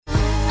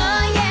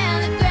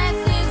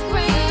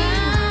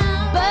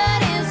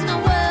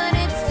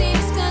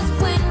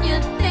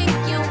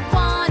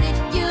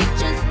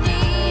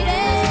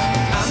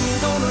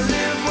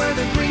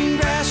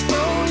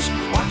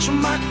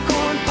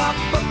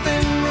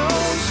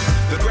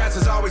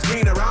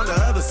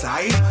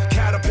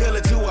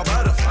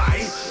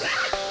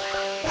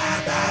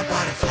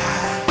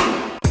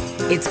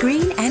It's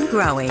Green and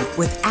Growing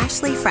with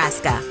Ashley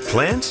Frasca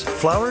Plants,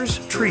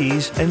 flowers,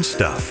 trees, and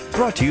stuff.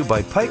 Brought to you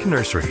by Pike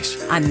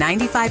Nurseries. on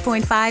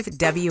 95.5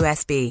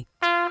 WSB.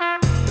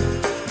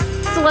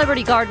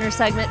 Celebrity Gardener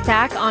segment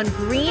back on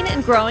Green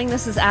and Growing.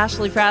 This is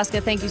Ashley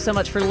Frasca. Thank you so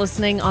much for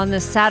listening on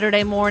this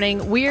Saturday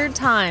morning. Weird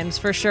times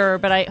for sure,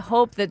 but I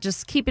hope that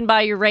just keeping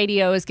by your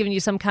radio is giving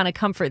you some kind of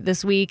comfort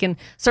this week and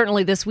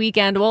certainly this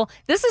weekend. Well,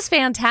 this is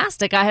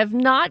fantastic. I have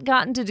not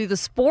gotten to do the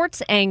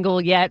sports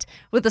angle yet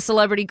with the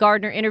Celebrity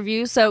Gardener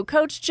interview. So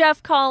Coach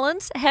Jeff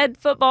Collins, head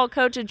football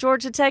coach at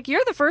Georgia Tech,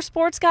 you're the first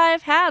sports guy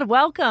I've had.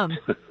 Welcome.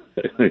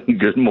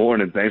 Good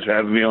morning. Thanks for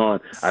having me on.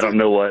 I don't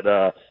know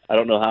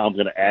how I'm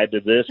going to add to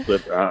this,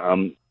 but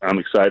I'm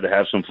excited to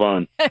have some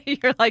fun.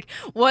 You're like,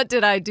 what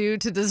did I do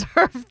to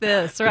deserve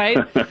this, right?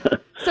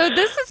 So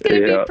this is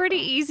going to be pretty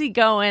easy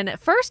going.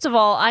 First of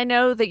all, I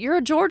know that you're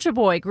a Georgia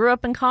boy, grew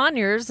up in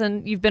Conyers,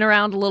 and you've been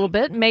around a little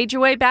bit, made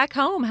your way back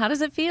home. How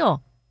does it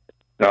feel?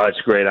 No,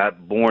 it's great. I was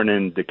born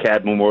in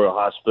DeKalb Memorial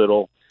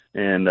Hospital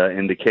and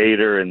in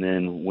Decatur, and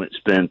then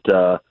spent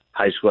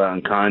high school out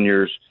in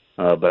Conyers.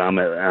 But I'm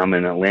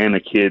an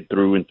Atlanta kid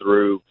through and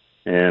through.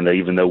 And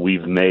even though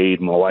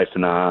my wife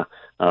and I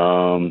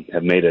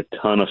have made a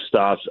ton of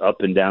stops up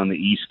and down the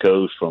East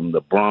Coast, from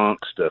the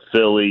Bronx to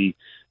Philly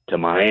to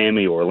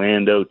Miami,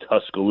 Orlando,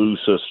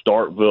 Tuscaloosa,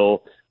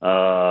 Starkville.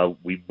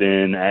 We've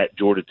been at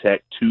Georgia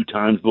Tech 2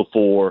 times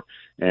before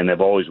and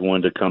have always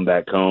wanted to come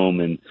back home.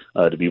 And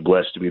to be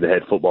blessed to be the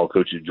head football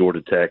coach at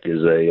Georgia Tech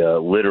is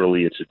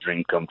literally it's a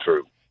dream come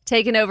true.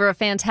 Taking over a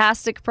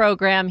fantastic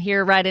program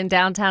here right in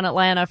downtown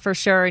Atlanta for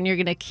sure, and you're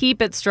going to keep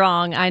it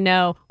strong, I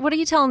know. What are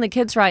you telling the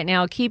kids right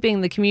now,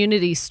 keeping the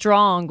community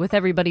strong with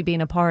everybody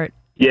being a part?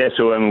 Yeah,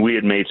 so we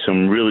had made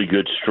some really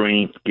good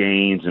strength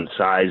gains and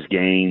size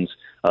gains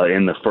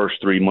in the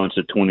first 3 months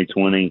of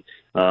 2020,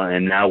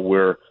 and now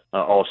we're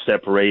all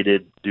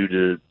separated due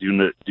to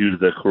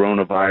the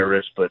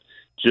coronavirus, but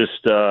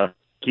just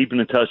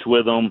keeping in touch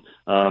with them,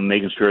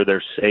 making sure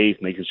they're safe,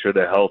 making sure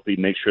they're healthy,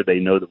 make sure they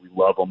know that we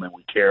love them and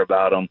we care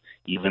about them,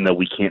 even though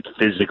we can't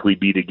physically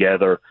be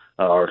together.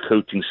 Our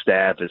coaching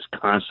staff is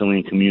constantly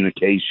in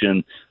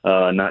communication,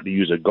 not to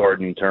use a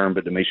gardening term,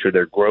 but to make sure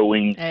they're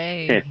growing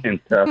and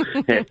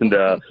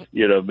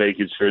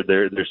making sure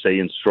they're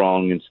staying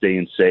strong and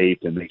staying safe,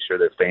 and make sure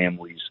their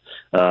families,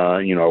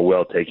 are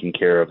well taken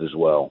care of as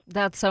well.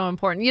 That's so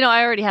important.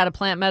 I already had a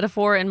plant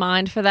metaphor in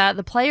mind for that.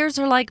 The players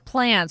are like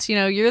plants.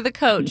 You're the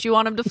coach. You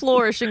want them to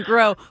flourish and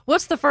grow.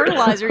 What's the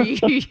fertilizer you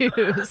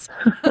use?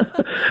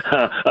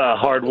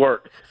 Hard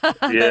work.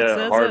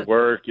 Yeah, hard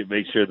work. And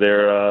make sure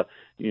they're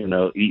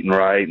eating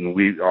right,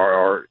 and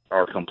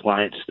our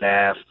compliance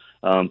staff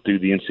through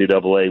the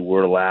NCAA,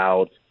 we're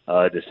allowed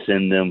to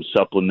send them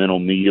supplemental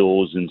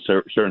meals and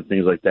certain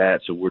things like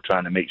that. So we're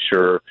trying to make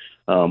sure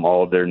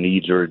all of their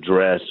needs are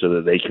addressed so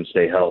that they can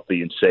stay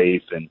healthy and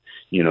safe, and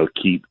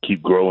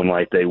keep growing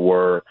like they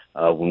were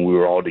when we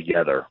were all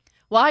together.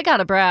 Well, I got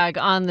to brag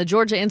on the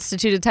Georgia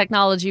Institute of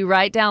Technology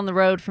right down the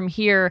road from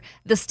here.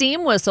 The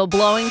steam whistle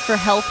blowing for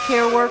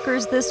healthcare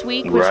workers this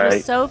week, which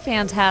was so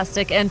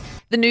fantastic. And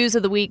the news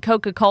of the week,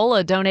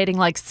 Coca-Cola donating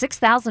like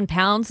 6,000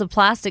 pounds of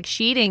plastic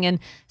sheeting, and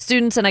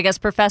students and I guess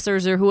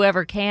professors or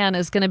whoever can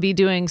is going to be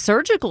doing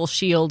surgical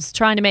shields,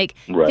 trying to make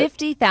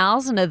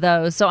 50,000 of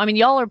those. So,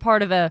 y'all are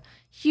part of a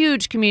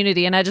huge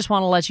community, and I just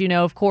want to let you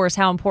know, of course,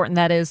 how important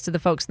that is to the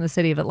folks in the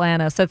city of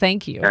Atlanta. So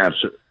thank you.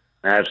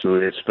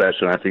 Absolutely. It's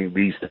special. I think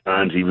these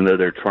times, even though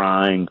they're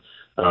trying,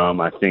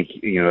 I think,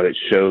 it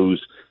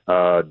shows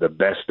the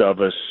best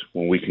of us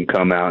when we can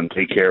come out and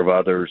take care of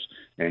others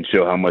and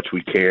show how much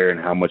we care and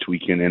how much we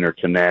can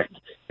interconnect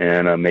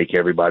and make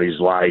everybody's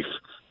life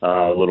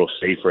a little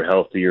safer,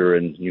 healthier,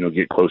 and,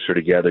 get closer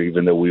together,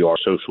 even though we are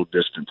social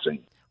distancing.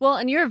 Well,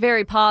 and you're a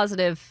very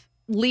positive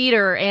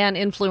leader and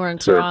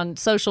influencer on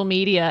social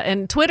media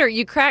and Twitter.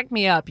 You cracked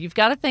me up. You've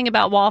got a thing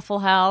about Waffle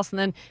House, and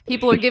then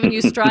people are giving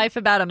you strife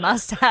about a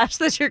mustache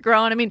that you're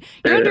growing.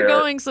 You're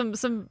undergoing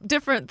some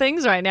different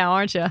things right now,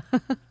 aren't you?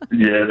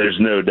 Yeah, there's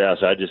no doubt.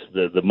 So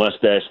the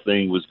mustache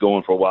thing was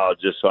going for a while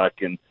just so I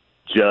can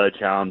judge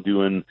how I'm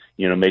doing,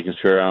 making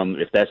sure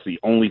if that's the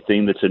only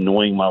thing that's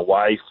annoying my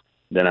wife,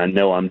 then I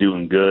know I'm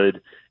doing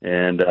good.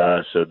 And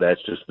so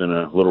that's just been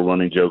a little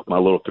running joke. My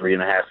little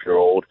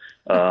 3.5-year-old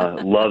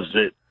loves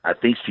it. I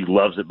think she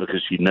loves it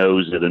because she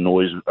knows it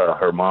annoys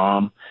her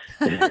mom,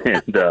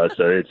 and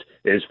so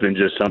it's been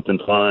just something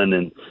fun,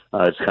 and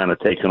it's kind of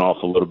taken off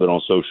a little bit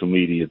on social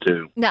media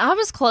too. Now, I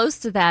was close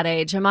to that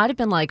age. I might have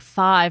been like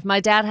 5.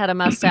 My dad had a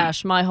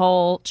mustache my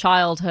whole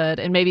childhood,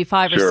 and maybe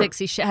 5 or 6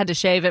 he had to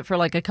shave it for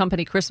like a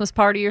company Christmas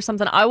party or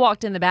something. I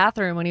walked in the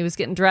bathroom when he was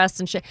getting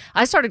dressed, and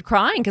I started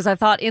crying because I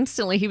thought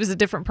instantly he was a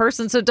different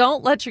person. So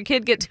don't let your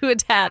kid get too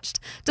attached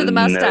to the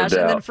mustache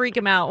and then freak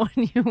him out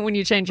when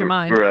you change your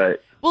mind. Right.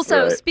 Well,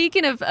 so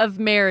speaking of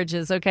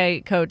marriages,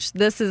 okay, Coach,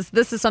 this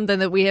is something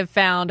that we have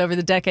found over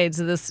the decades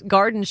of this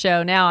garden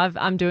show. Now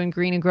I'm doing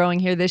Green and Growing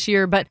here this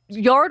year, but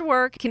yard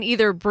work can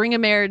either bring a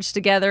marriage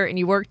together and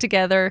you work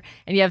together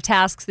and you have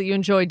tasks that you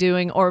enjoy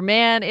doing, or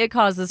man, it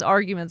causes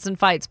arguments and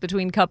fights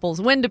between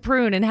couples, when to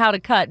prune and how to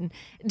cut. And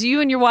do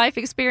you and your wife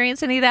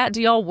experience any of that?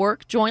 Do y'all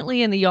work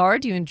jointly in the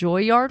yard? Do you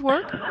enjoy yard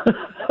work?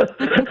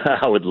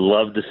 I would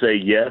love to say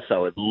yes. I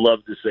would love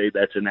to say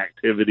that's an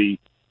activity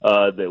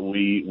that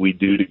we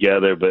do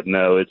together, but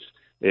no,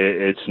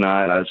 it's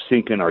not. I was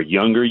thinking our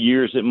younger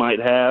years it might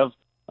have,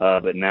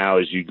 but now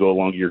as you go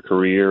along your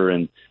career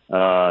and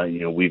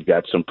we've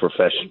got some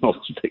professionals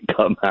that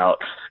come out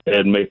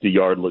and make the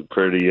yard look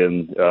pretty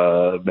and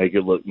make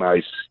it look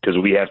nice because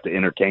we have to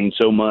entertain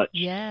so much.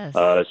 Yes.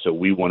 So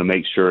we want to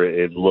make sure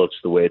it looks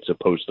the way it's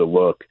supposed to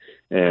look.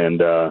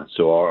 And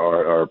so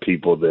our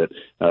people that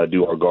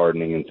do our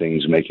gardening and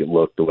things make it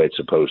look the way it's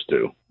supposed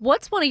to.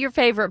 What's one of your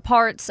favorite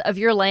parts of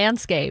your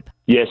landscape?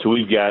 Yeah, so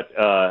we've got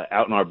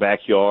out in our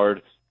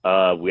backyard,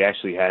 we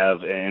actually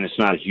have, and it's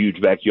not a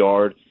huge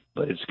backyard,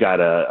 but it's got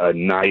a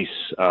nice,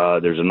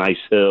 there's a nice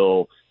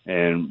hill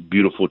and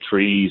beautiful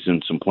trees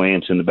and some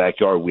plants in the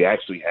backyard. We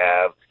actually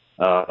have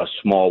a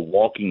small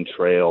walking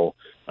trail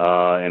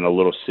and a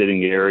little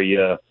sitting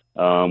area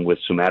with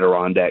some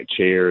Adirondack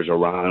chairs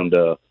around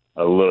a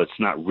little, it's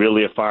not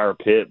really a fire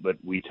pit, but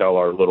we tell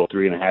our little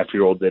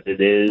 3.5-year-old that it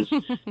is,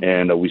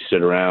 and we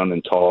sit around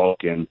and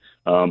talk. And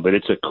but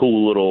it's a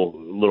cool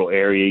little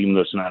area, even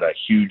though it's not a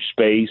huge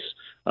space.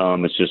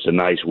 It's just a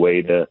nice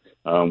way to.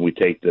 We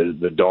take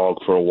the dog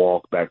for a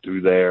walk back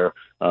through there.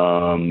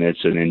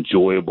 It's an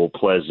enjoyable,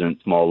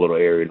 pleasant, small little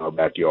area in our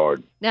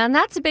backyard. Now, and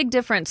that's a big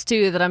difference,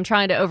 too, that I'm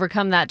trying to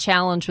overcome that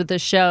challenge with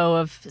this show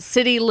of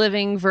city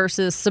living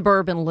versus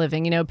suburban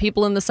living. You know,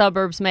 people in the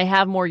suburbs may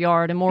have more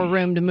yard and more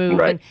room to move.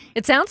 Right. And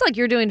it sounds like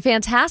you're doing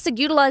fantastic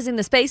utilizing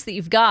the space that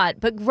you've got.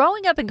 But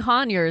growing up in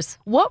Conyers,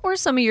 what were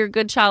some of your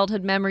good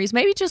childhood memories,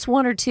 maybe just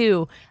one or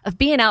two, of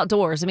being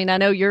outdoors? I mean, I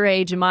know your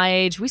age and my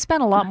age, we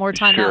spend a lot more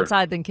time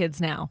outside than kids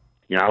now.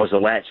 You know, I was a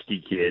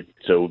latchkey kid,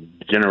 so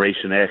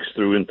Generation X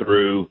through and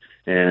through,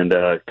 and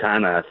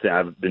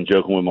I've been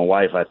joking with my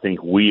wife. I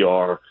think we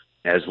are,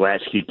 as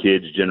latchkey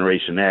kids,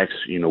 Generation X,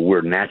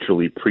 we're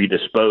naturally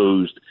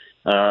predisposed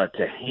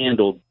to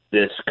handle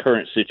this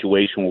current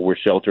situation where we're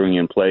sheltering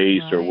in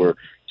place or we're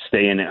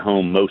staying at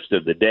home most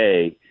of the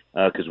day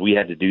because we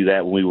had to do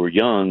that when we were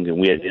young, and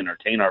we had to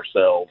entertain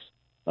ourselves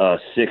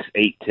 6,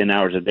 8, 10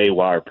 hours a day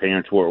while our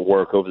parents were at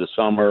work over the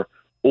summer.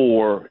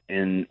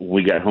 And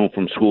we got home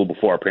from school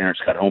before our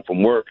parents got home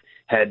from work,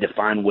 had to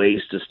find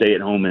ways to stay at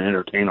home and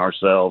entertain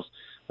ourselves.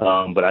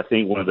 But I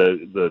think one of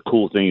the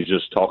cool things,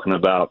 just talking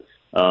about,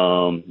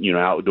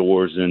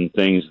 outdoors and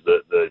things,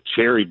 the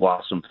Cherry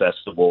Blossom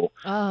Festival,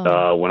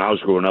 when I was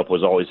growing up,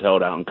 was always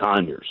held out in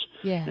Conyers.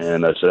 Yes.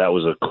 And so that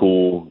was a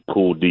cool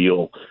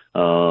deal,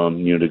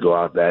 to go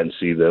out that and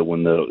see that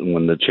when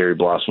the cherry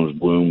blossoms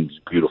bloom, it's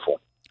beautiful.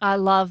 I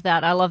love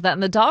that.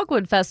 And the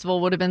Dogwood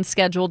Festival would have been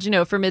scheduled,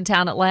 for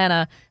Midtown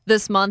Atlanta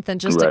this month in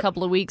just a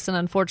couple of weeks, and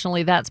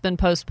unfortunately that's been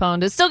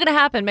postponed. It's still going to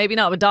happen, maybe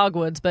not with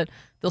dogwoods, but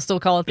they'll still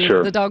call it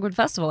the Dogwood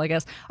Festival, I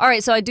guess. All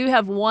right, so I do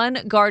have one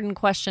garden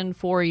question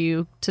for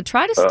you to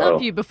try to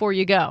stump you before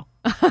you go.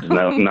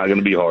 No, not going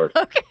to be hard.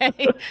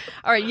 Okay.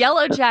 All right,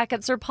 yellow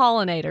jackets are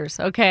pollinators,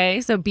 okay?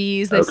 So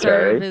bees, they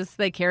serve as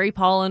they carry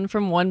pollen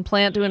from one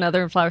plant to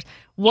another in flowers.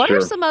 What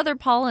are some other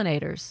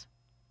pollinators?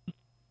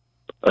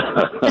 I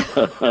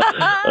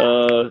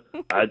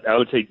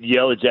would say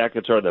yellow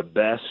jackets are the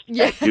best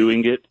at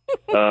doing it.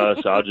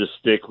 So I'll just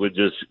stick with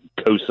just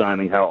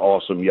co-signing how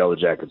awesome yellow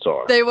jackets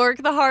are. They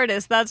work the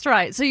hardest. That's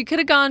right. So you could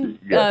have gone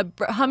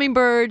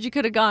hummingbird, you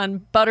could have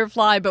gone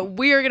butterfly, but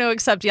we are going to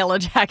accept yellow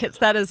jackets.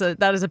 That is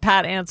a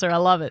pat answer. I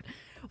love it.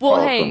 Well,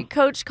 awesome. Hey,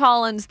 Coach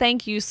Collins,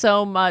 thank you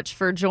so much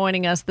for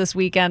joining us this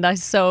weekend. I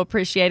so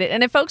appreciate it.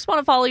 And if folks want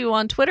to follow you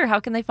on Twitter, how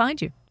can they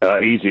find you?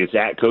 Easy. It's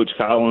at Coach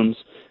Collins.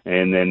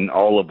 And then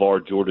all of our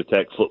Georgia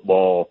Tech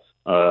football,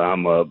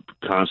 I'm a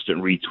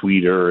constant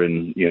retweeter.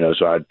 And,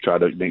 so I try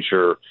to make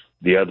sure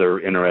the other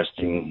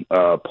interesting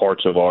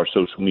parts of our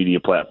social media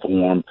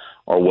platform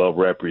are well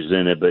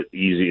represented. But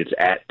easy, it's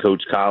at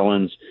Coach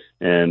Collins.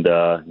 And,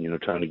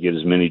 trying to get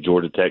as many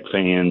Georgia Tech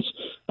fans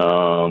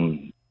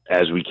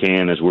as we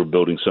can as we're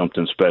building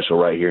something special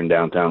right here in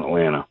downtown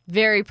Atlanta.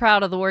 Very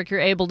proud of the work you're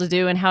able to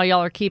do and how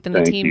y'all are keeping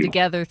the team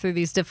together through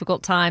these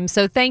difficult times.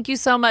 So thank you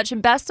so much,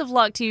 and best of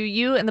luck to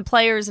you and the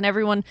players and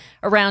everyone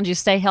around you.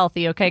 Stay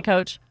healthy, okay,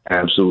 Coach?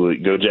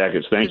 Absolutely. Go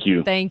Jackets. Thank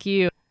you. Thank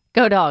you.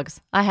 Go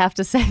Dogs. I have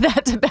to say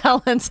that to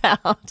balance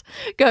out.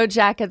 Go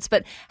Jackets.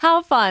 But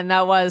how fun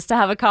that was to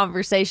have a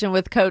conversation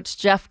with Coach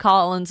Jeff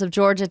Collins of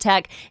Georgia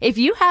Tech. If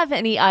you have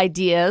any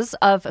ideas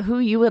of who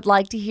you would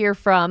like to hear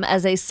from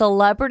as a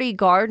celebrity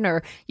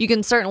gardener, you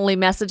can certainly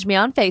message me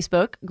on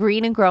Facebook.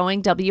 Green and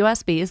Growing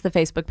WSB is the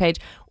Facebook page.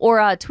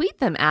 Or tweet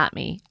them at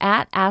me,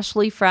 at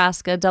Ashley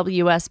Frasca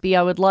WSB.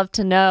 I would love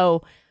to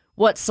know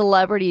what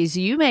celebrities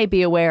you may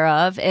be aware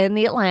of in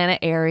the Atlanta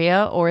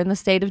area or in the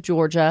state of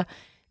Georgia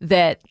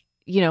that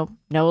know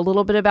a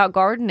little bit about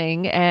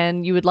gardening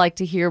and you would like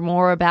to hear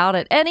more about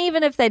it. And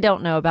even if they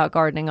don't know about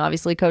gardening,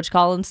 obviously Coach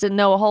Collins didn't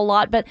know a whole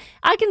lot, but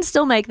I can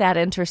still make that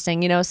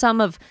interesting.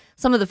 Some of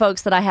the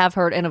folks that I have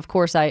heard, and of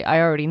course I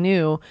already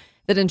knew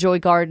that enjoy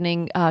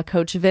gardening,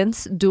 Coach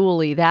Vince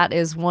Dooley, that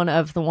is one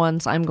of the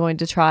ones I'm going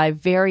to try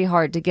very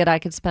hard to get. I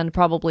could spend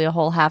probably a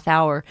whole half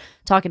hour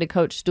talking to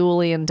Coach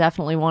Dooley and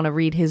definitely want to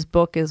read his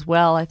book as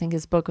well. I think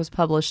his book was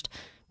published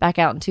back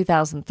out in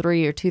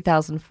 2003 or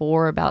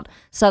 2004 about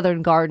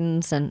southern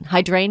gardens and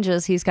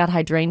hydrangeas. He's got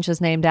hydrangeas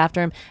named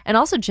after him. And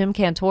also Jim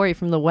Cantori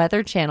from the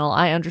Weather Channel.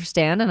 I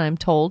understand and I'm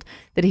told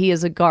that he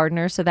is a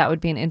gardener, so that would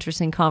be an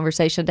interesting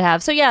conversation to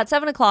have. So yeah, at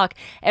 7 o'clock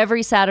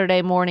every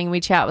Saturday morning, we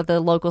chat with a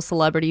local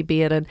celebrity,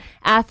 be it an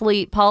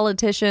athlete,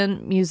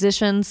 politician,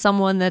 musician,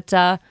 someone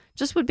that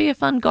just would be a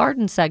fun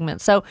garden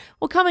segment. So,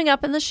 well, coming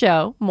up in the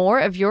show,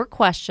 more of your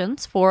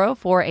questions,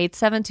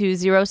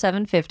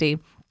 404-872-0750.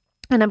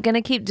 And I'm going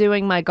to keep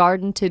doing my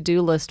garden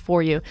to-do list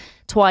for you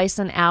twice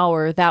an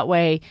hour. That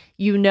way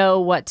you know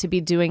what to be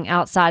doing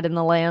outside in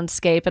the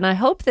landscape. And I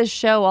hope this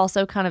show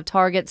also kind of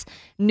targets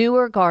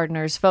newer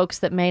gardeners, folks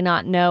that may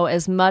not know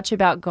as much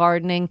about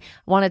gardening,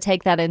 want to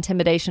take that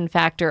intimidation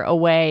factor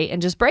away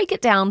and just break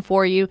it down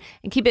for you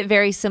and keep it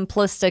very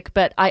simplistic.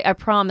 But I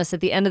promise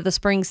at the end of the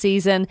spring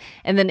season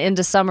and then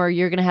into summer,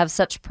 you're going to have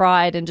such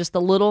pride in just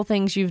the little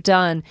things you've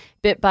done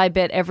bit by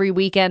bit every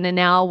weekend. And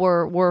now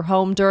we're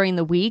home during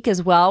the week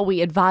as well.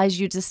 We advise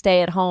you to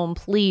stay at home,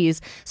 please.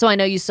 So I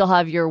know you still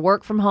have your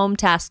work from home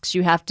tasks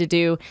you have to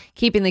do,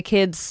 keeping the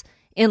kids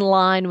in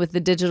line with the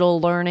digital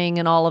learning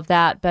and all of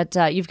that. But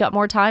you've got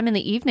more time in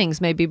the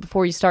evenings, maybe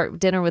before you start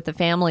dinner with the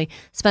family,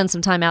 spend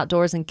some time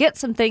outdoors and get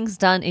some things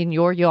done in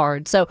your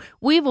yard. So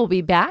we will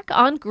be back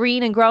on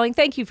Green and Growing.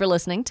 Thank you for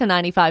listening to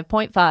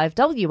 95.5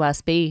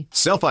 WSB.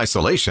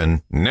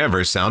 Self-isolation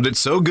never sounded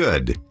so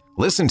good.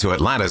 Listen to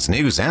Atlanta's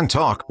news and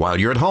talk while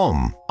you're at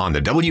home on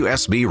the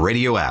WSB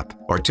radio app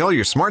or tell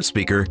your smart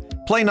speaker,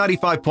 play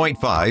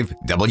 95.5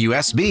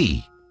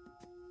 WSB.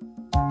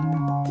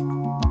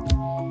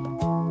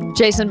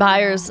 Jason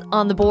Byers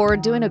on the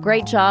board, doing a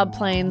great job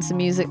playing some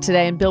music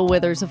today. And Bill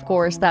Withers, of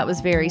course, that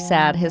was very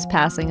sad, his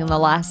passing in the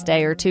last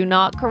day or two.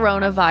 Not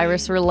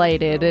coronavirus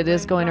related. It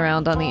is going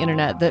around on the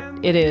internet that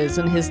it is.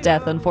 And his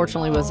death,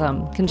 unfortunately, was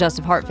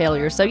congestive heart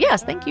failure. So,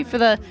 yes, thank you for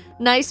the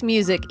nice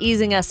music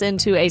easing us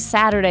into a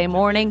Saturday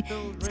morning.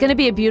 It's going to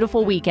be a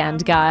beautiful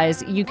weekend,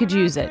 guys. You could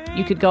use it.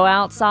 You could go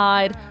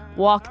outside,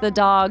 walk the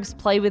dogs,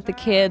 play with the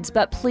kids,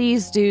 but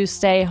please do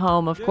stay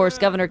home. Of course,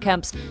 Governor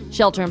Kemp's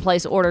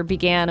shelter-in-place order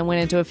began and went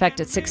into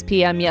effect at 6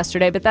 p.m.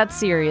 yesterday, but that's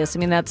serious. I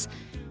mean, that's,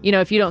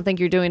 if you don't think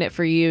you're doing it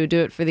for you, do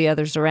it for the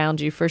others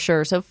around you for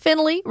sure. So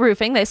Finley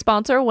Roofing, they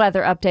sponsor a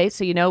weather update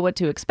so you know what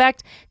to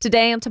expect.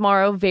 Today and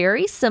tomorrow,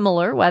 very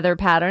similar weather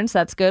patterns.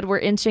 That's good. We're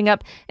inching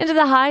up into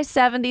the high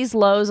 70s,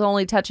 lows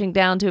only touching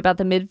down to about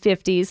the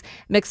mid-50s.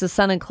 Mix of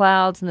sun and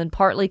clouds and then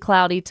partly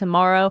cloudy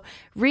tomorrow.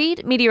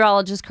 Read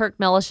meteorologist Kirk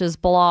Mellish's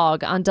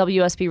blog on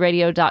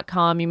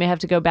WSBradio.com. You may have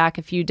to go back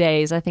a few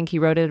days. I think he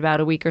wrote it about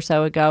a week or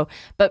so ago.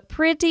 But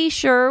pretty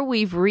sure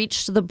we've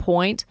reached the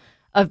point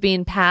of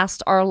being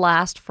past our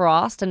last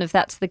frost. And if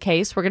that's the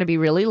case, we're going to be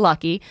really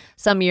lucky.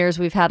 Some years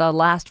we've had a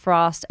last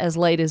frost as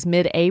late as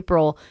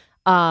mid-April.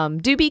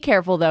 Do be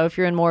careful, though, if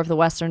you're in more of the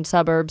western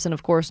suburbs and,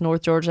 of course,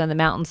 North Georgia and the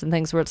mountains and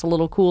things where it's a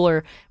little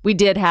cooler. We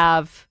did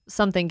have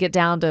something get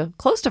down to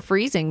close to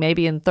freezing,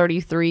 maybe in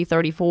 33,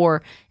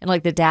 34 in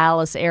like the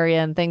Dallas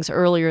area and things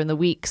earlier in the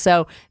week.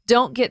 So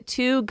don't get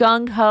too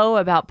gung-ho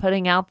about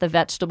putting out the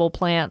vegetable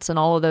plants and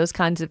all of those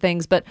kinds of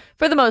things. But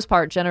for the most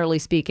part, generally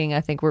speaking, I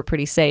think we're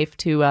pretty safe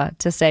to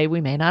say we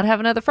may not have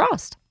another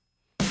frost.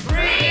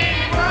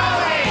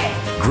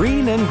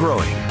 Green and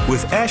Growing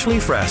with Ashley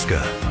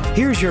Frasca.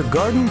 Here's your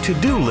garden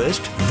to-do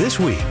list this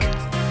week.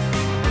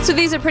 So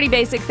these are pretty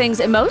basic things,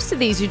 and most of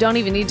these you don't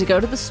even need to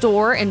go to the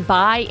store and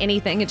buy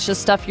anything. It's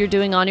just stuff you're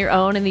doing on your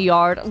own in the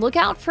yard. Look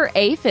out for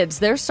aphids.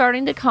 They're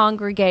starting to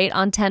congregate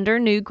on tender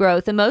new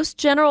growth, and most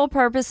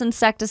general-purpose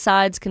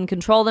insecticides can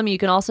control them. You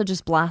can also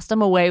just blast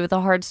them away with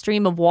a hard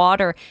stream of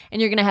water, and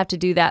you're going to have to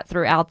do that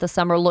throughout the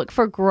summer. Look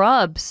for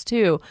grubs,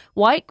 too.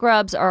 White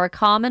grubs are a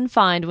common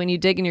find when you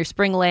dig in your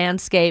spring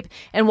landscape,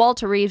 and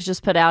Walter Reeves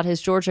just put out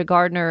his Georgia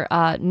Gardener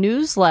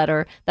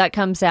newsletter that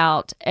comes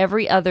out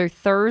every other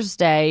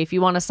Thursday. If you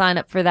want to sign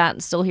up for that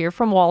and still hear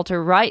from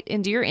Walter right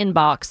into your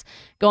inbox,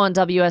 go on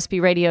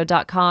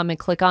WSBradio.com and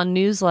click on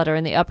newsletter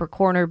in the upper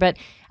corner. But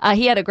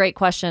he had a great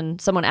question,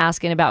 someone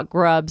asking about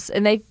grubs,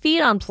 and they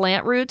feed on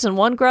plant roots, and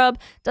one grub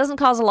doesn't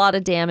cause a lot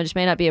of damage,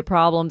 may not be a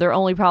problem. They're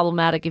only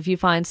problematic if you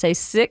find, say,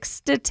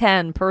 6 to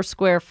 10 per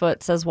square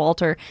foot, says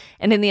Walter.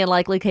 And in the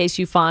unlikely case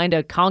you find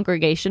a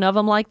congregation of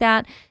them like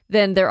that,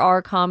 then there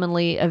are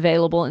commonly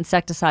available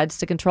insecticides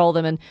to control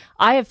them. And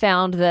I have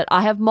found that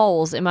I have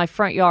moles in my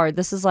front yard.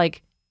 This is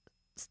like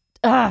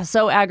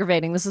so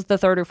aggravating. This is the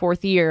third or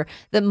fourth year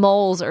that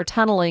moles are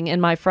tunneling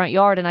in my front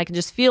yard, and I can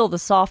just feel the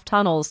soft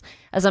tunnels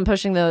as I'm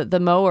pushing the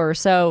mower.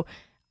 So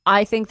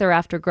I think they're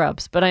after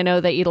grubs, but I know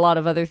they eat a lot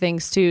of other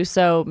things too.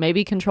 So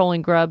maybe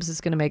controlling grubs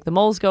is going to make the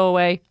moles go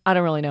away. I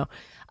don't really know.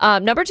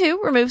 Number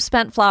 2, remove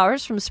spent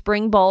flowers from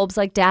spring bulbs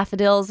like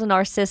daffodils and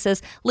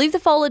narcissus. Leave the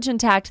foliage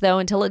intact, though,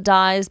 until it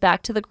dies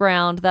back to the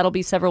ground. That'll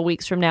be several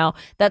weeks from now.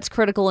 That's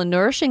critical in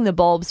nourishing the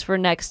bulbs for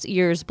next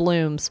year's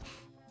blooms.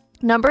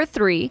 Number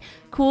 3,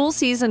 cool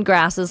season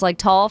grasses like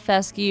tall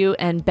fescue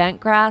and bent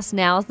grass.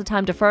 Now's the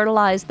time to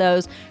fertilize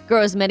those. Grow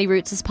as many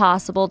roots as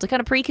possible to kind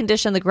of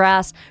precondition the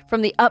grass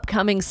from the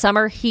upcoming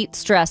summer heat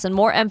stress, and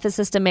more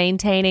emphasis to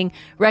maintaining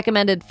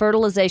recommended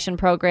fertilization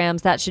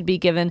programs that should be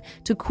given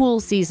to cool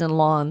season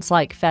lawns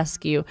like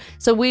fescue.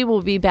 So we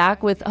will be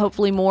back with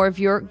hopefully more of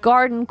your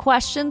garden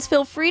questions.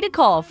 Feel free to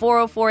call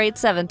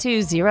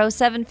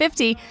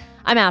 404-872-0750.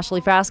 I'm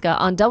Ashley Frasca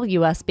on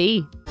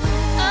WSB.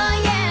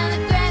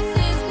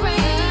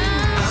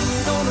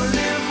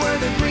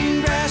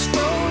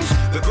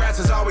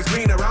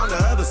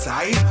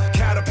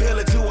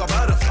 Caterpillar to a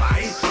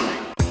butterfly.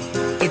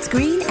 It's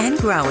Green and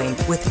Growing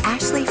with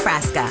Ashley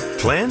Frasca.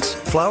 Plants,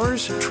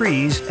 flowers,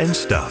 trees, and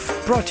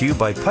stuff. Brought to you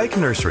by Pike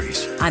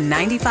Nurseries. On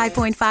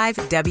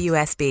 95.5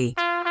 WSB.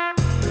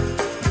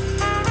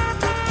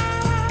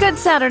 Good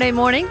Saturday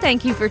morning.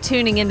 Thank you for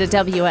tuning into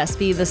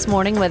WSB this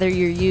morning, whether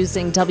you're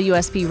using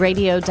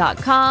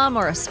WSBradio.com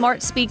or a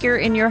smart speaker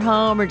in your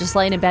home or just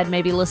laying in bed,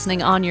 maybe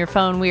listening on your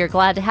phone. We are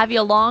glad to have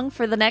you along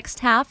for the next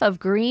half of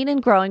Green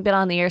and Growing. Been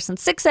on the air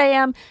since 6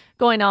 a.m.,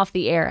 going off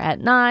the air at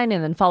 9,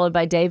 and then followed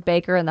by Dave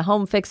Baker and the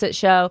Home Fix-It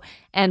Show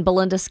and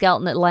Belinda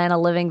Skelton, Atlanta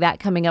Living.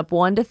 That coming up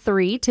 1 to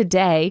 3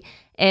 today.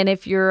 And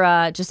if you're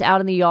just out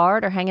in the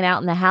yard or hanging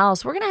out in the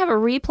house, we're going to have a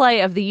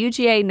replay of the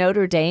UGA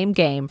Notre Dame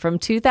game from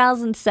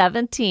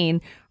 2017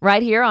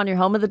 right here on your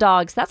Home of the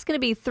Dogs. That's going to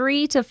be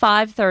 3 to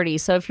 5:30.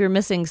 So if you're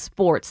missing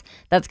sports,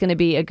 that's going to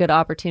be a good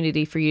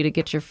opportunity for you to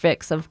get your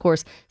fix. Of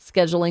course,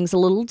 scheduling's a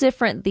little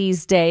different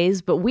these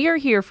days, but we are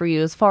here for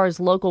you as far as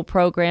local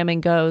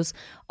programming goes.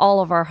 All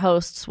of our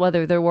hosts,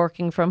 whether they're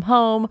working from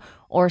home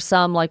or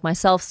some like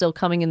myself still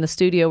coming in the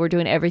studio, we're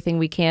doing everything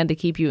we can to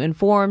keep you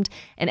informed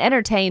and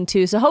entertained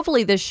too. So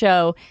hopefully this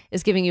show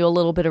is giving you a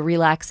little bit of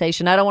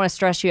relaxation. I don't want to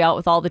stress you out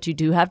with all that you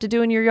do have to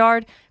do in your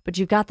yard, but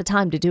you've got the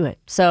time to do it.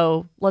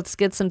 So let's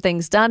get some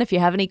things done. If you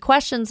have any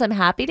questions, I'm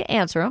happy to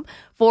answer them.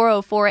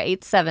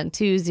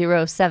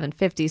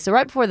 404-872-0750. So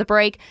right before the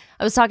break,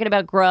 I was talking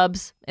about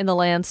grubs in the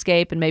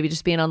landscape and maybe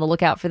just being on the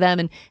lookout for them.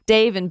 And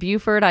Dave in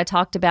Buford, I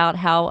talked about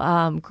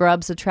how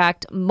grubs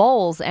attract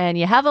moles, and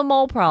you have a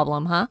mole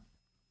problem, huh?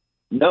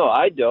 No,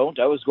 I don't.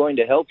 I was going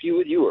to help you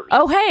with yours.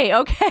 Oh, hey,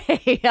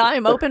 okay.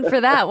 I'm open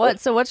for that.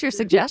 What's your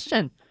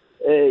suggestion?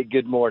 Hey,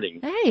 good morning.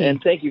 Hey.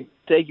 And thank you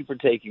for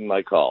taking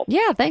my call.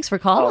 Yeah, thanks for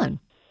calling.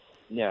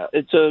 Yeah,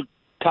 it's a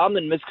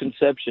common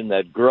misconception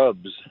that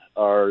grubs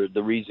are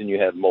the reason you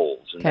have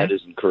moles, and that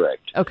isn't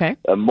correct. Okay.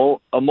 A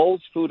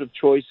mole's food of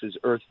choice is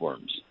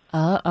earthworms.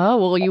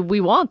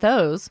 We want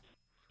those.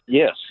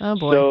 Yes. Oh,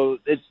 boy. So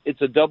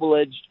it's a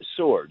double-edged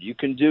sword. You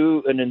can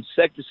do an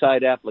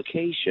insecticide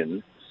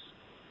application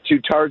to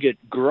target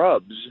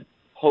grubs,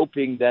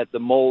 hoping that the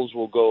moles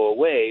will go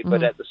away,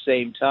 but at the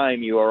same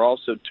time, you are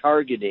also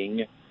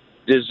targeting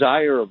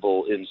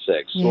desirable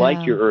insects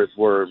like your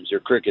earthworms, your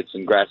crickets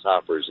and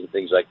grasshoppers and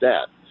things like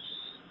that.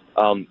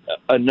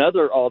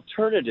 Another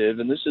alternative,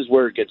 and this is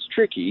where it gets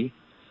tricky,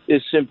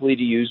 is simply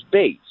to use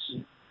baits.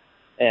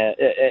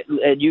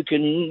 And you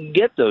can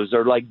get those.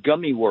 They're like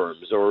gummy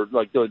worms or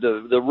like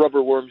the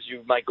rubber worms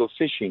you might go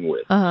fishing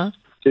with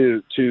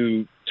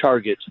to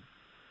target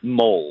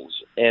moles.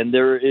 And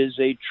there is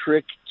a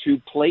trick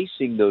to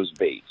placing those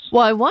baits.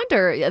 Well, I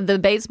wonder, the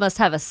baits must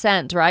have a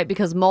scent, right?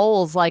 Because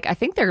moles, I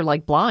think they're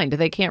blind.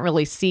 They can't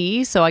really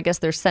see, so I guess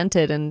they're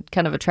scented and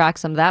kind of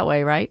attracts them that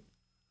way, right?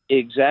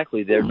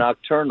 Exactly. They're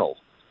nocturnal.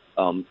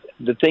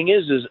 The thing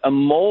is a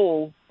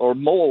mole or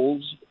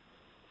moles,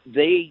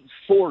 they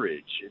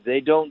forage.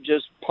 They don't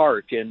just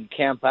park and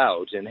camp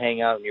out and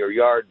hang out in your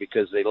yard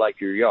because they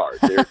like your yard.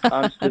 They're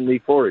constantly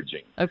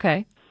foraging.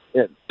 Okay.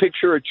 Yeah,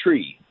 picture a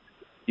tree.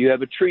 You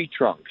have a tree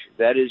trunk.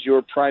 That is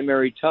your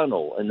primary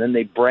tunnel, and then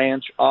they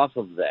branch off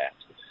of that.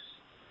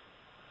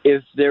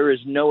 If there is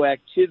no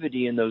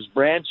activity in those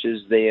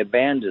branches, they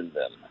abandon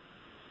them.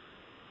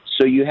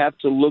 So you have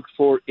to look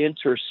for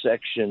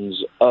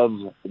intersections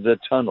of the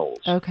tunnels.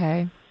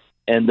 Okay.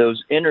 And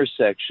those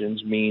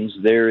intersections means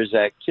there is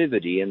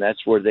activity, and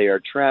that's where they are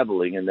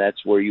traveling, and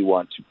that's where you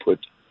want to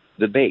put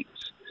the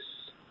baits.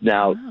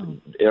 Now,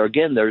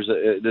 again,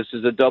 this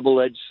is a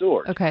double-edged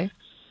sword. Okay.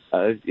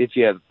 If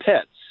you have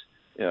pets,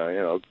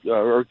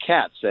 or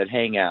cats that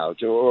hang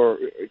out, or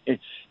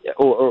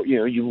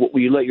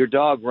you let your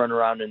dog run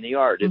around in the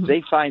yard. If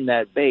they find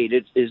that bait,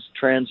 it is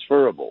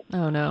transferable.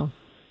 Oh no.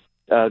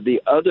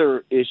 The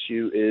other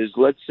issue is,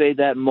 let's say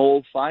that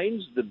mole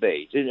finds the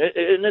bait,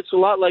 and it's a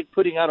lot like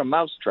putting out a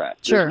mouse trap.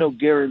 Sure.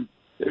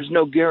 There's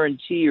no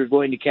guarantee you're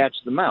going to catch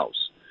the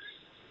mouse,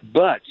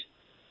 but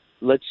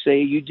let's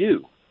say you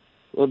do.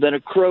 Well, then a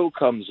crow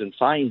comes and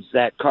finds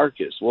that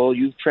carcass. Well,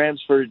 you've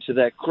transferred it to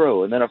that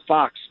crow, and then a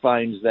fox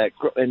finds that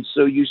crow, and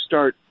so you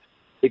start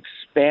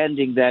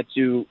expanding that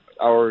to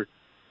our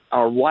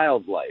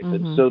wildlife.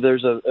 And so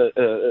there's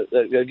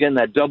again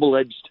that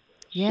double-edged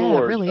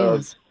sword it really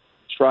of is.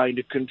 trying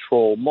to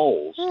control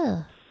moles.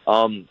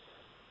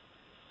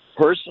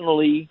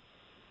 Personally,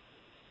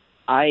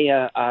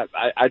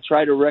 I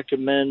try to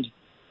recommend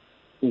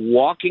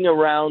walking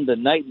around the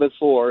night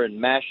before and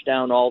mash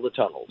down all the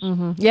tunnels.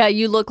 Mm-hmm. Yeah,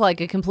 you look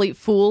like a complete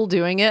fool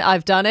doing it.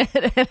 I've done it,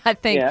 and I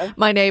think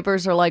my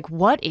neighbors are like,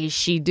 what is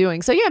she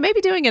doing? So, yeah,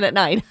 maybe doing it at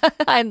night.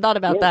 I hadn't thought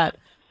about that.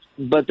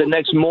 But the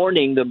next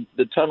morning,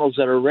 the tunnels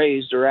that are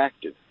raised are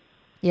active.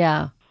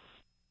 Yeah.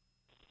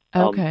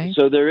 Okay.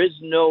 So there is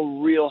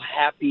no real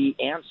happy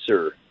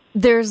answer.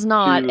 There's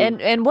not.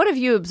 And what have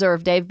you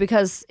observed, Dave?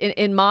 Because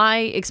in my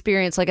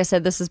experience, like I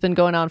said, this has been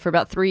going on for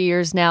about 3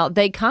 years now.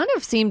 They kind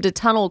of seem to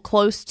tunnel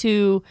close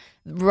to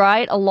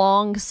right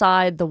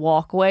alongside the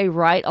walkway,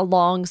 right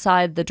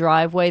alongside the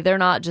driveway. They're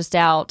not just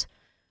out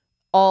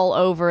all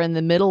over in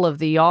the middle of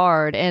the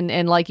yard.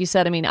 And like you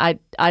said, I mean, I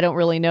don't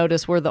really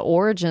notice where the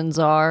origins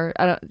are.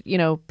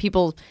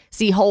 People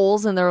see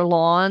holes in their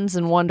lawns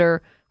and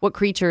wonder, what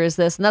creature is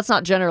this? And that's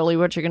not generally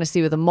what you're going to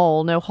see with a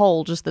mole. No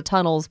hole, just the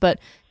tunnels. But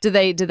do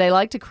they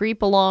like to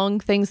creep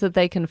along things that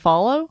they can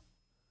follow?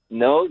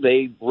 No,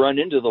 they run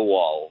into the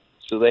wall,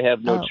 so they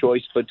have no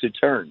choice but to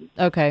turn.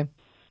 Okay.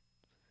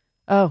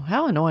 Oh,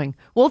 how annoying.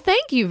 Well,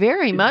 thank you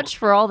very much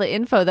for all the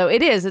info, though.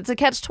 It's a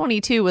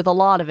catch-22 with a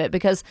lot of it,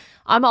 because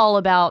I'm all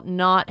about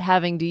not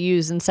having to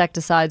use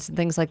insecticides and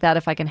things like that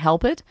if I can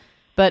help it.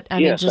 But, I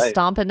mean, just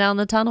stomping down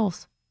the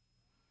tunnels.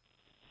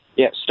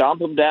 Yeah, stomp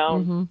them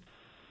down. Mm-hmm.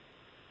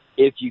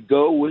 If you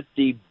go with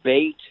the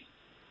bait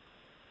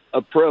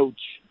approach,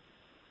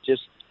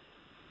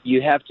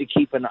 you have to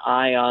keep an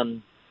eye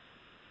on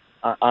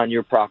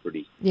your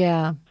property.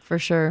 Yeah, for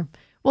sure.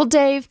 Well,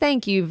 Dave,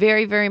 thank you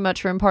very, very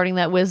much for imparting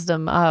that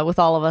wisdom with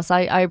all of us.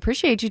 I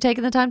appreciate you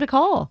taking the time to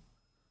call.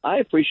 I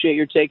appreciate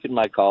your taking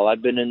my call.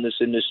 I've been in this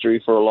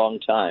industry for a long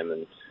time,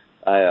 and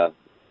I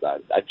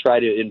try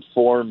to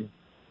inform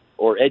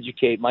or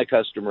educate my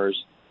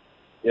customers,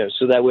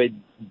 so that way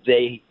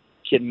they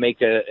can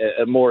make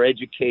a more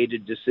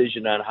educated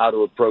decision on how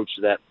to approach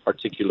that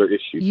particular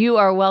issue. You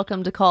are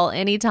welcome to call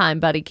anytime,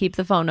 buddy. Keep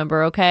the phone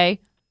number,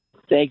 okay?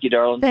 Thank you,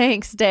 darling.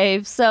 Thanks,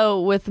 Dave.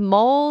 So with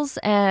moles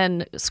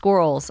and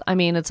squirrels, I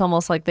mean, it's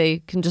almost like they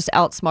can just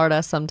outsmart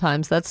us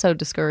sometimes. That's so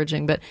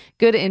discouraging, but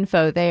good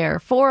info there.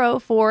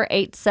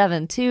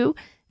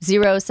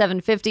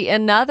 404-872-0750.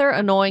 Another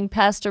annoying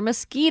pest are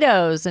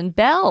mosquitoes. And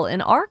Belle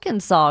in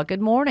Arkansas,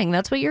 good morning.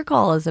 That's what your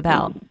call is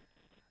about.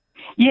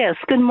 Yes,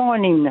 good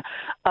morning.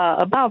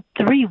 About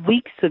 3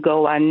 weeks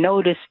ago, I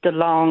noticed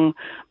along,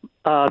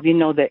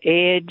 the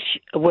edge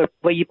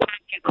where you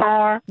park your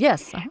car,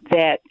 yes,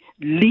 that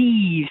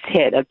leaves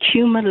had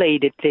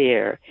accumulated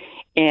there,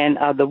 and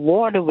the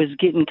water was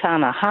getting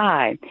kind of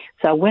high.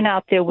 So I went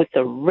out there with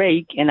a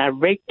rake, and I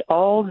raked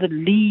all the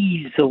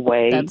leaves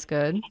away. That's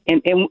good.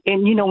 And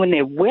when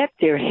they're wet,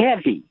 they're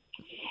heavy.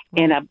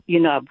 And I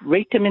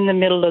raked them in the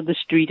middle of the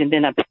street, and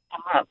then I picked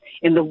them up,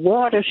 and the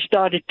water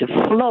started to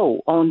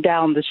flow on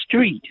down the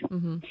street.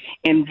 Mm-hmm.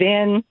 And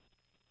then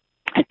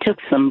I took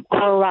some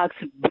Clorox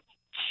bleach,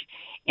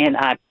 and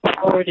I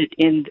poured it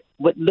in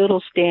what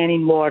little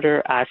standing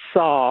water I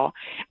saw.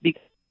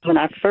 Because when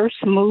I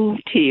first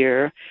moved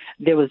here,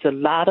 there was a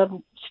lot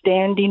of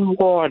standing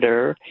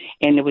water,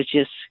 and it was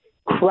just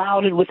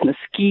crowded with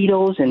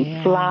mosquitoes and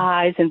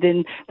flies, and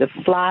then the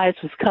flies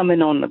was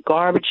coming on the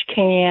garbage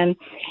can,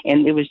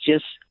 and it was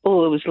just it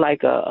was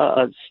like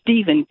a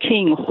Stephen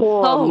King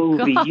horror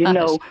movie.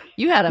 Gosh.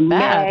 You had a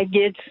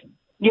maggots.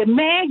 Yeah,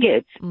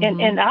 maggots. Mm-hmm.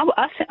 And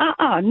I said,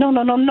 no.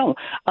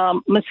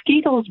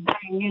 Mosquitoes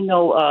bring,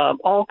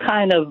 all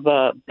kind of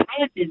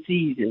bad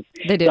diseases.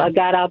 They do. So I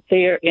got out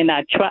there and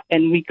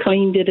we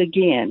cleaned it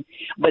again.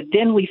 But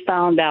then we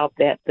found out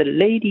that the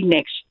lady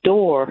next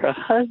door, her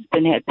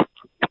husband had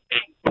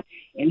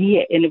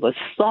and it was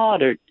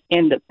soldered,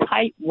 and the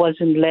pipe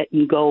wasn't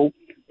letting go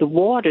the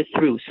water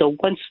through. So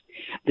once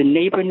the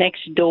neighbor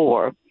next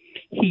door,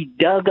 he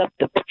dug up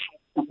the pipe,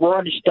 the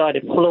water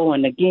started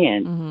flowing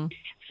again. Mm-hmm.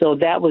 So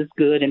that was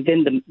good. And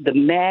then the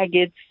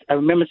maggots, I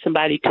remember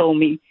somebody told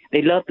me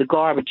they love the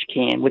garbage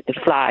can with the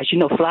flies.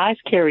 Flies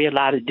carry a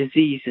lot of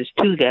diseases,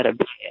 too, that are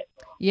bad.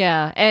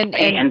 Yeah.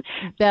 And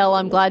Belle,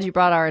 I'm glad you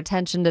brought our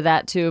attention to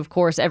that, too. Of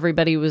course,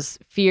 everybody was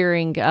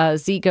fearing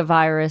Zika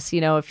virus,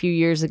 a few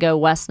years ago,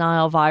 West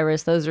Nile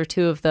virus. Those are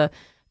two of the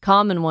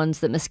common ones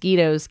that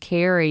mosquitoes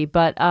carry.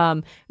 But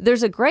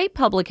there's a great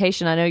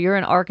publication. I know you're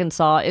in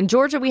Arkansas. In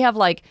Georgia, we have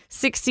like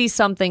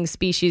 60-something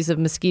species of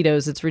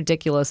mosquitoes. It's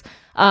ridiculous.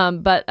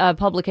 But a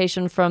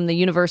publication from the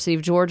University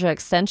of Georgia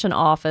Extension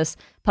Office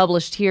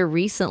published here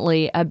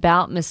recently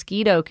about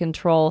mosquito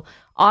control.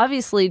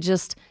 Obviously,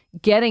 just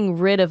getting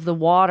rid of the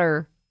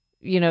water,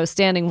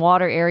 standing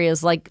water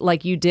areas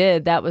like you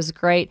did, that was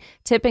great.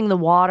 Tipping the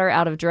water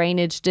out of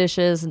drainage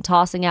dishes and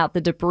tossing out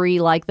the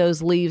debris like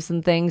those leaves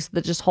and things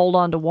that just hold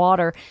on to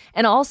water.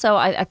 And also,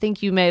 I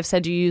think you may have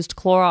said you used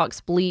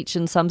Clorox bleach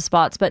in some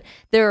spots, but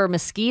there are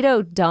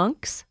mosquito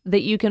dunks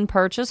that you can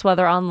purchase,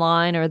 whether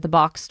online or at the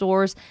box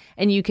stores,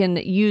 and you can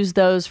use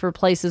those for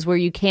places where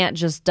you can't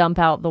just dump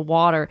out the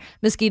water.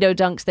 Mosquito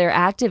dunks, their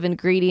active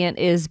ingredient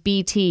is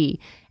BT.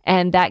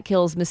 and that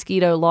kills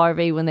mosquito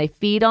larvae when they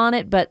feed on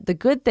it. But the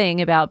good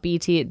thing about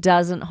BT, it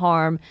doesn't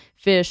harm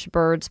fish,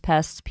 birds,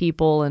 pests,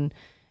 people, and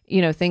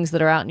things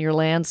that are out in your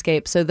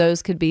landscape. So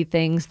those could be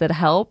things that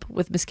help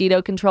with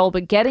mosquito control,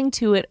 but getting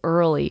to it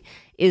early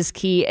is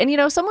key.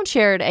 And, someone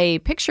shared a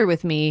picture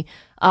with me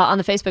on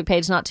the Facebook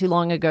page not too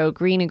long ago,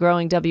 Green and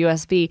Growing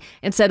WSB,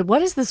 and said,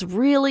 what is this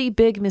really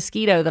big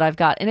mosquito that I've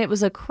got? And it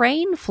was a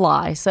crane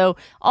fly. So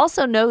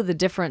also know the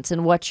difference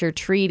in what you're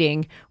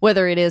treating,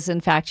 whether it is,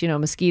 in fact,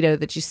 mosquito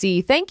that you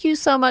see. Thank you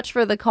so much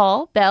for the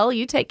call. Belle,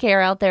 you take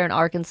care out there in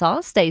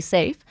Arkansas. Stay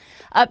safe.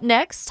 Up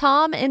next,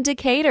 Tom in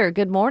Decatur.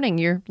 Good morning.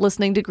 You're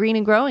listening to Green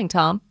and Growing,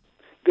 Tom.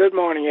 Good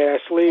morning,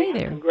 Ashley. Hey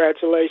there.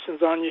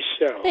 Congratulations on your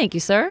show. Thank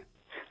you, sir.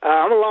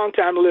 I'm a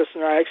long-time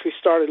listener. I actually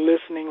started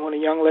listening when a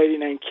young lady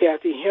named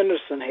Kathy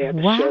Henderson had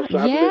the show, so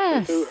I've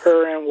listened to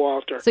her and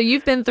Walter. So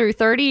you've been through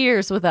 30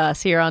 years with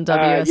us here on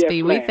WSB.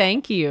 Yes, we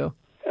thank you.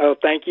 Oh,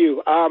 thank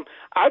you.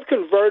 I've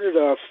converted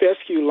a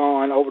fescue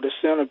lawn over to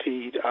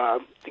centipede.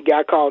 The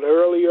guy called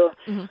earlier,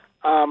 and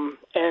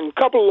a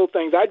couple of little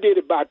things. I did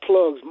it by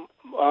plugs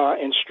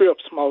and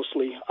strips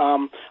mostly.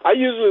 I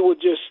usually would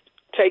just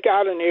take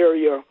out an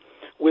area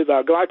with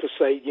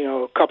glyphosate,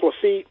 a couple of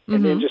feet,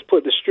 and then just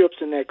put the strips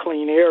in that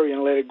clean area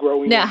and let it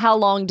grow in. Now, how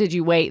long did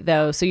you wait,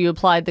 though? So you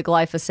applied the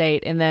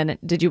glyphosate, and then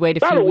did you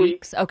wait a few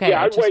weeks? Okay.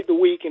 Yeah, I'd wait the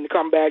week and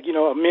come back,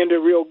 amend it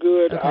real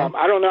good. Okay.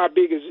 I don't know how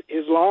big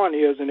his lawn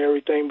is and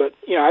everything, but,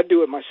 I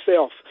do it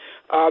myself.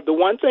 The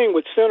one thing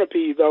with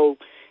centipede, though,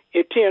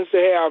 it tends to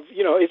have,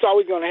 it's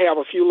always going to have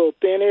a few little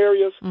thin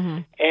areas,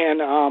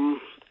 and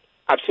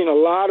I've seen a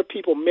lot of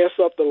people mess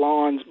up the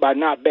lawns by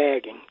not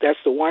bagging. That's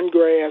the one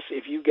grass.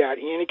 If you got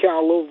any kind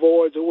of little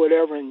voids or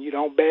whatever and you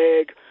don't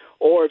bag,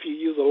 or if you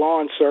use a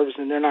lawn service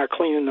and they're not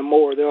cleaning the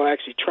mower, they'll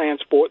actually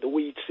transport the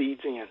weed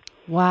seeds in.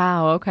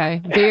 Wow,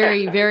 okay.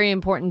 Very, very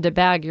important to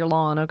bag your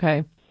lawn,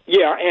 okay.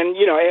 Yeah, and,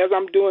 as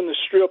I'm doing the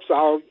strips,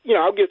 I'll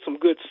get some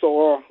good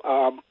soil.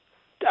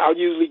 I'll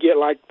usually get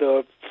like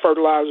the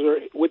fertilizer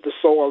with the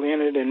soil in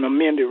it and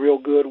amend it real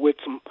good with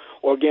some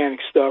organic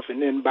stuff.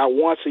 And then about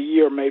once a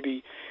year,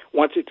 maybe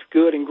once it's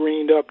good and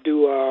greened up,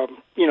 do a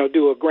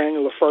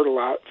granular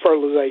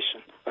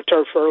fertilization, a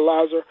turf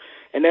fertilizer,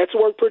 and that's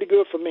worked pretty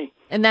good for me.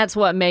 And that's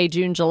what, May,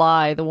 June,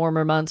 July, the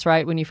warmer months,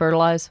 right, when you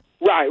fertilize?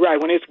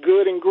 Right, when it's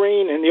good and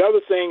green. And the other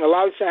thing, a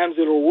lot of times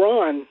it'll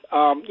run,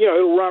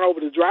 it'll run over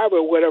the driveway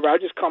or whatever. I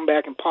just come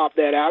back and pop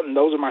that out, and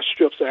those are my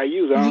strips that I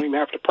use. I don't even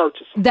have to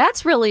purchase them.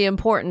 That's really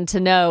important to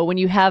know when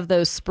you have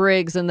those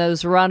sprigs and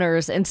those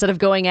runners, instead of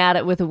going at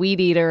it with a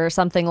weed eater or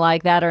something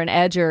like that or an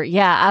edger.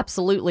 Yeah,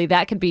 absolutely.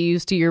 That could be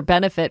used to your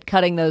benefit,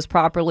 cutting those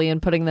properly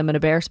and putting them in a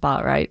bare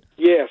spot, right?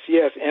 Yes.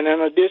 And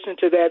in addition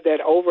to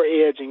that over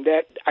edging,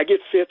 that I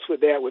get fits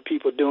with that with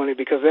people doing it,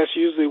 because that's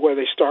usually where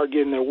they start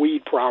getting their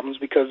weed problems,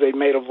 because they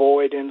made a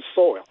void in the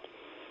soil.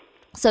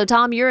 So,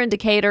 Tom, you're in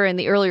Decatur, and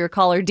the earlier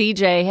caller,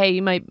 DJ, hey,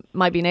 you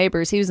might be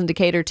neighbors. He was in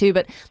Decatur, too.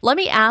 But let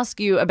me ask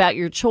you about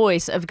your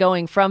choice of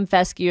going from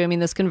fescue. I mean,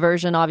 this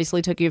conversion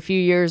obviously took you a few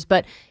years,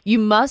 but you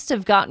must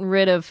have gotten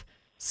rid of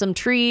some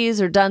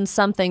trees or done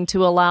something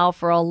to allow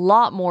for a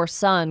lot more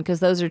sun, because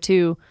those are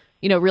two,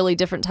 really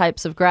different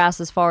types of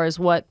grass as far as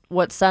what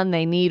sun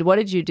they need. What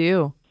did you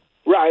do?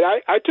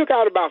 Right. I took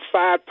out about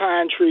 5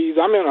 pine trees.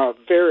 I'm in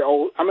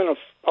an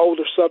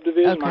older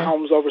subdivision. Okay. My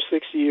home's over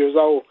 60 years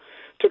old.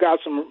 Took out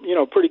some,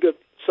 pretty good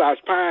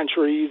sized pine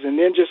trees, and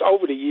then just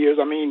over the years,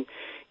 I mean,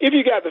 if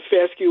you got the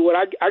fescue,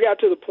 I got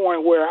to the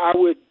point where I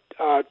would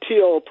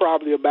till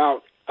probably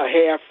about a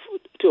half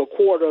to a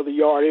quarter of the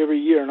yard every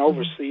year and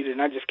overseed it,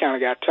 and I just kind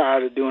of got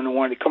tired of doing the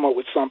one to come up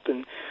with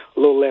something a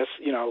little less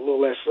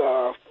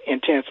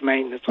intense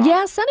maintenance on.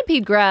 Yeah,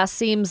 centipede grass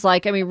seems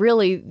like,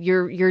 really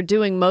you're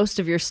doing most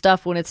of your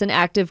stuff when it's in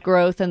active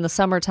growth in the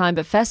summertime,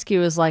 but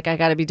fescue is like, I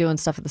got to be doing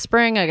stuff in the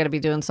spring, I got to be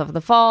doing stuff in the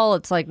fall.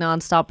 It's like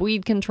nonstop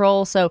weed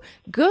control. So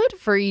good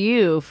for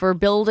you for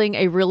building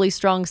a really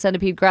strong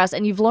centipede grass,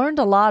 and you've learned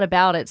a lot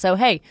about it. So,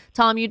 hey,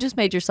 Tom, you just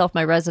made yourself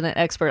my resident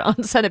expert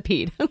on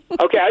centipede.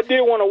 Okay, I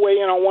did want to weigh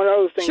in on one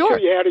other thing, Sure.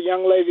 too. You had a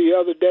young lady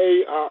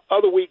the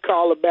other week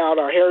call about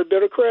hairy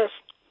bittercress.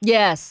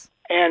 Yes.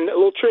 And a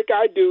little trick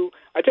I do,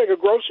 I take a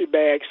grocery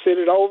bag, sit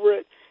it over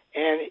it,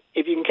 and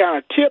if you can kind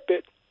of tip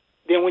it,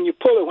 then when you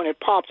pull it, when it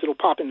pops, it'll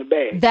pop in the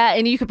bag. That,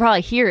 and you could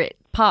probably hear it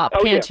pop,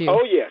 can't you?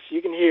 Oh, yes,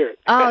 you can hear it.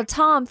 Oh,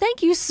 Tom,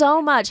 thank you so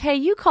much. Hey,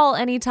 you call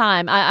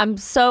anytime. I'm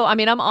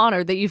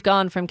honored that you've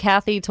gone from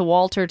Kathy to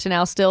Walter to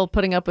now still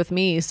putting up with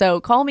me.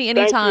 So call me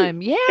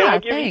anytime. Yeah,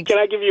 thanks. Can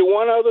I give you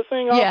one other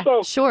thing also?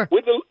 Yeah, sure.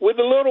 With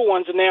the little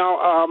ones now,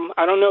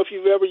 I don't know if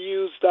you've ever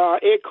used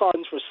egg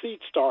cartons for seed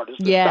starters.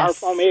 The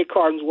styrofoam egg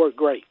cartons work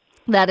great.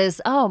 That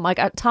is, oh my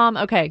God, Tom,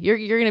 okay, you're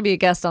going to be a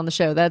guest on the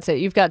show. That's it.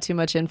 You've got too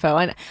much info.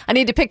 I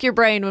need to pick your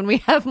brain when we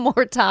have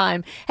more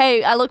time.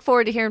 Hey, I look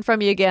forward to hearing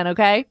from you again,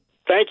 okay?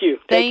 Thank you.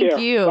 Thank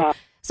you. Bye.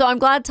 So I'm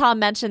glad Tom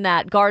mentioned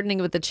that, gardening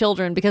with the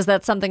children, because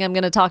that's something I'm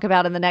going to talk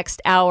about in the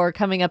next hour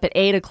coming up at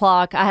 8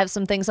 o'clock. I have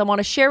some things I want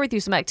to share with you,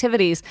 some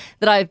activities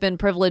that I've been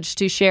privileged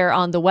to share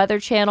on the Weather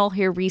Channel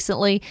here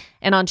recently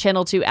and on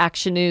Channel 2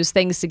 Action News,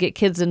 things to get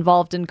kids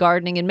involved in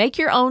gardening and make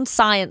your own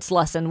science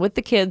lesson with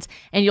the kids,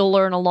 and you'll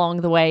learn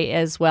along the way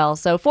as well.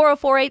 So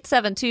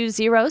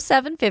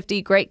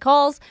 404-872-0750, great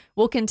calls.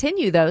 We'll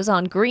continue those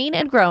on Green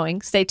and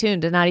Growing. Stay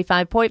tuned to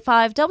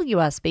 95.5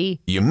 WSB.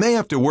 You may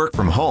have to work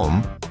from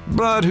home,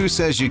 but who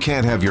says you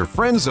can't have your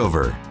friends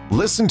over?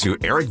 Listen to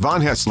Eric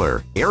Von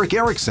Hessler, Eric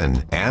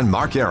Erickson, and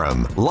Mark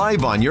Aram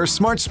live on your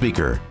smart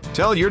speaker.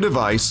 Tell your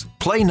device,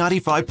 play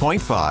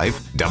 95.5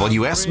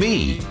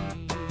 WSB.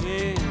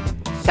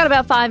 Got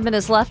about 5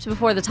 minutes left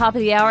before the top of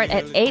the hour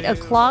at 8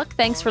 o'clock.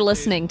 Thanks for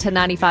listening to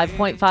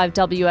 95.5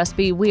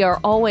 WSB. We are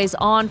always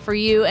on for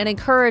you and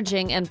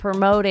encouraging and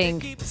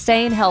promoting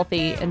staying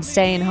healthy and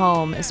staying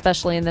home,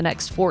 especially in the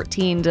next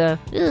 14 to,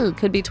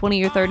 could be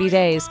 20 or 30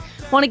 days.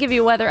 Want to give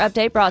you a weather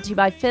update brought to you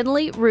by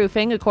Finley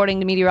Roofing,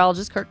 according to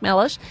meteorologist Kirk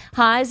Mellish.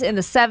 Highs in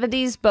the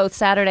 70s both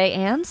Saturday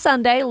and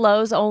Sunday.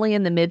 Lows only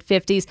in the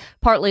mid-50s.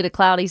 Partly to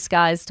cloudy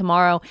skies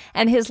tomorrow.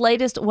 And his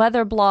latest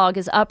weather blog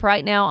is up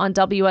right now on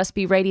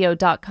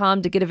WSBradio.com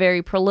to get a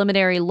very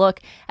preliminary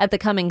look at the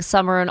coming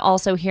summer, and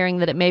also hearing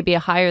that it may be a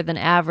higher than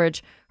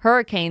average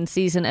hurricane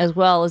season, as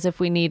well as if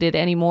we needed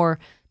any more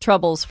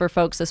troubles for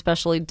folks,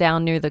 especially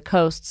down near the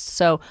coasts.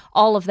 So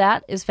all of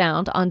that is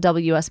found on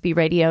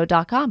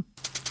WSBradio.com.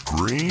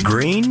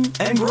 Green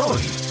and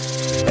Growing.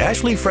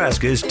 Ashley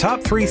Frasca's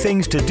top 3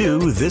 things to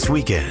do this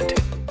weekend.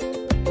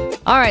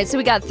 All right, so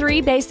we got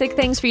 3 basic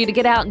things for you to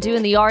get out and do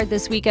in the yard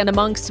this weekend,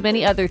 amongst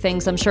many other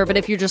things, I'm sure. But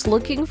if you're just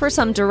looking for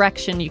some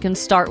direction, you can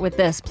start with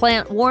this.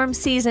 Plant warm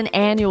season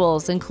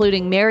annuals,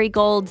 including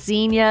marigolds,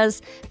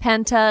 zinnias,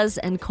 pentas,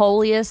 and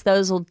coleus.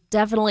 Those will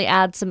definitely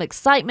add some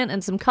excitement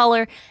and some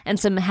color and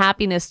some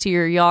happiness to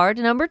your yard.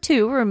 Number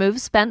 2, remove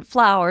spent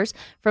flowers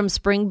from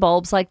spring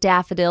bulbs like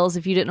daffodils.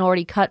 If you didn't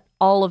already cut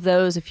all of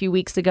those a few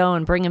weeks ago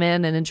and bring them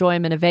in and enjoy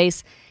them in a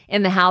vase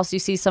in the house. You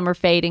see some are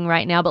fading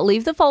right now, but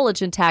leave the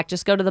foliage intact.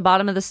 Just go to the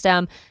bottom of the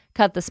stem,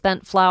 cut the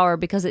spent flower,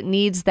 because it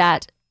needs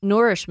that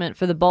nourishment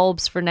for the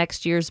bulbs for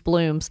next year's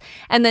blooms.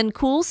 And then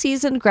cool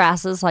season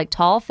grasses like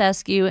tall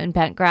fescue and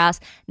bent grass.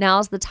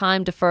 Now's the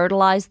time to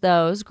fertilize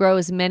those, grow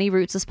as many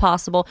roots as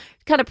possible,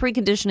 kind of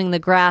preconditioning the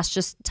grass,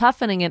 just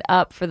toughening it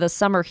up for the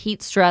summer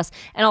heat stress,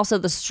 and also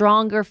the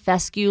stronger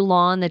fescue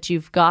lawn that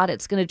you've got.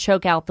 It's going to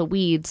choke out the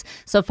weeds.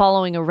 So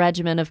following a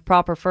regimen of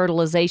proper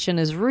fertilization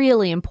is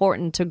really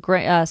important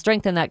to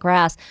strengthen that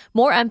grass.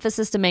 More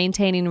emphasis to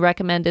maintaining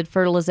recommended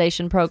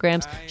fertilization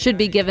programs should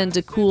be given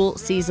to cool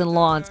season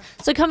lawns.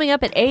 So coming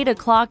up at 8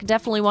 o'clock,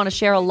 definitely want to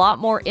share a lot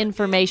more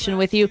information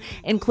with you,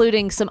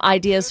 including some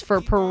ideas for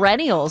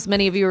perennials.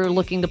 Many of you are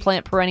looking to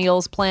plant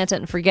perennials. Plant it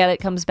and forget it.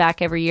 Comes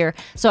back every year.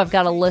 So I've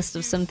got a list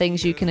of some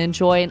things you can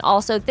enjoy, and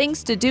also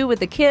things to do with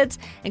the kids,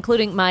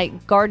 including my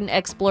garden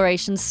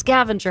exploration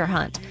scavenger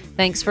hunt.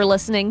 Thanks for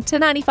listening to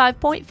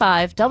 95.5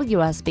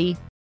 WSB.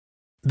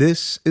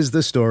 This is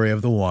the story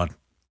of the one.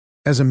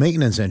 As a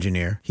maintenance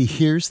engineer, he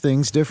hears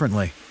things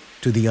differently.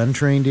 To the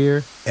untrained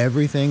ear,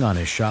 everything on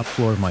his shop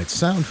floor might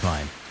sound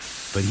fine,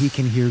 but he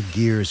can hear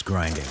gears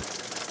grinding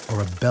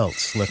or a belt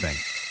slipping.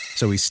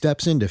 So he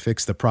steps in to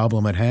fix the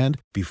problem at hand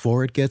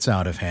before it gets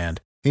out of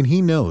hand. And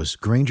he knows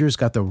Grainger's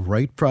got the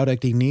right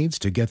product he needs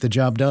to get the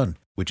job done,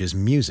 which is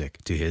music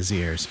to his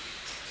ears.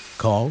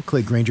 Call,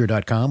 click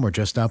Grainger.com, or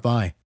just stop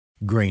by.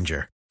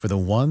 Grainger, for the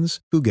ones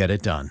who get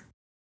it done.